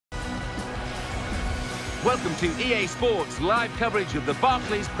Welcome to EA Sports live coverage of the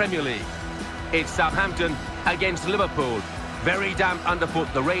Barclays Premier League. It's Southampton against Liverpool. Very damp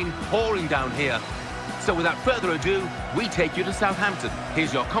underfoot, the rain pouring down here. So without further ado, we take you to Southampton.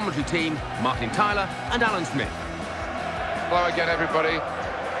 Here's your commentary team, Martin Tyler and Alan Smith. Hello again, everybody.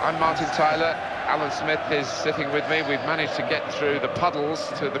 I'm Martin Tyler. Alan Smith is sitting with me. We've managed to get through the puddles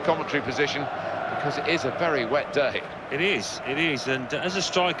to the commentary position because it is a very wet day. It is, and as a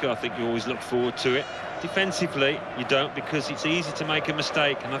striker, I think you always look forward to it. Defensively, you don't, because it's easy to make a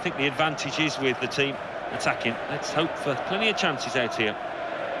mistake, and I think the advantage is with the team attacking. Let's hope for plenty of chances out here.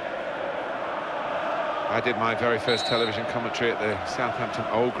 I did my very first television commentary at the Southampton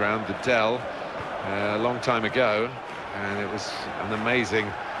Old Ground, the Dell, a long time ago, and it was an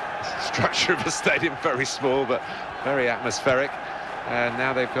amazing structure of a stadium, very small but very atmospheric. And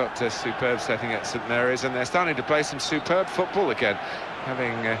now they've got a superb setting at St Mary's, and they're starting to play some superb football again,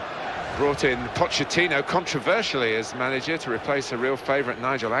 having brought in Pochettino controversially as manager to replace a real favourite,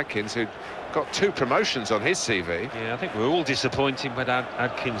 Nigel Adkins, who got 2 promotions on his CV. Yeah, I think we're all disappointed when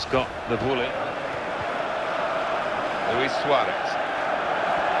Adkins got the bullet. Luis Suarez.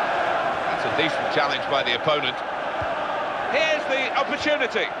 That's a decent challenge by the opponent. Here's the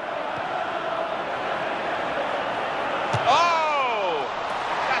opportunity. Oh!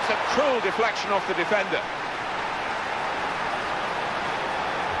 That's a cruel deflection off the defender.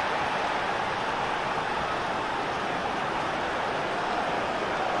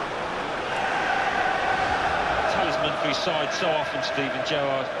 Talisman for his side so often, Steven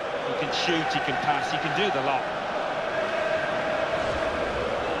Gerrard. He can shoot, he can pass, he can do the lot.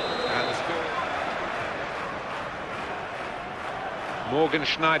 And the score. Morgan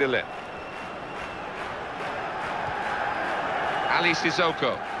Schneiderlin. Ali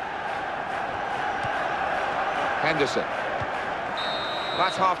Sissoko. Henderson.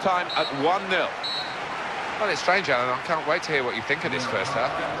 That's half-time at 1-0. Well, it's strange, Alan. I can't wait to hear what you think of this first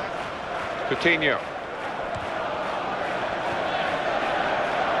half. Coutinho.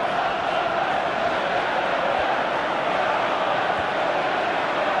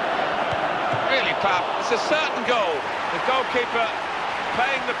 Really, Pap, it's a certain goal. The goalkeeper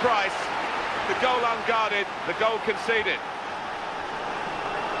paying the price. The goal unguarded, the goal conceded.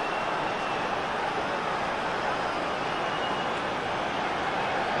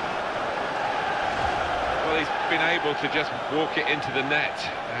 Well, he's been able to just walk it into the net,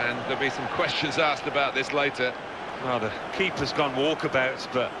 and there'll be some questions asked about this later. Well, the keeper's gone walkabouts,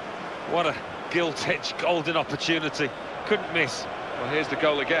 but what a gilt-edged golden opportunity. Couldn't miss. Well, here's the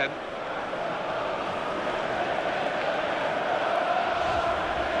goal again.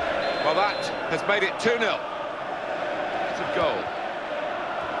 Well, that has made it 2-0. It's a goal.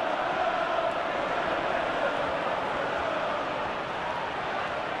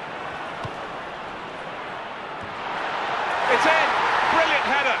 It's in! Brilliant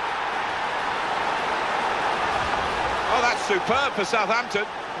header! Oh, that's superb for Southampton.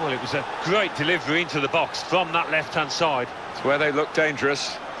 Well, it was a great delivery into the box from that left-hand side. It's where they look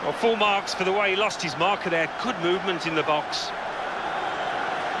dangerous. Well, full marks for the way he lost his marker there. Good movement in the box.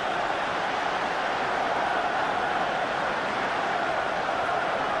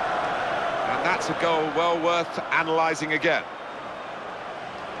 And that's a goal well worth analysing again.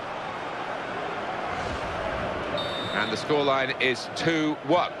 And the scoreline is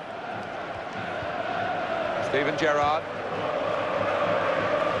 2-1. Steven Gerrard.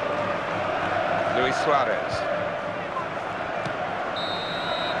 Luis Suarez.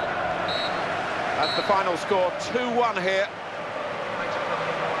 That's the final score, 2-1 here.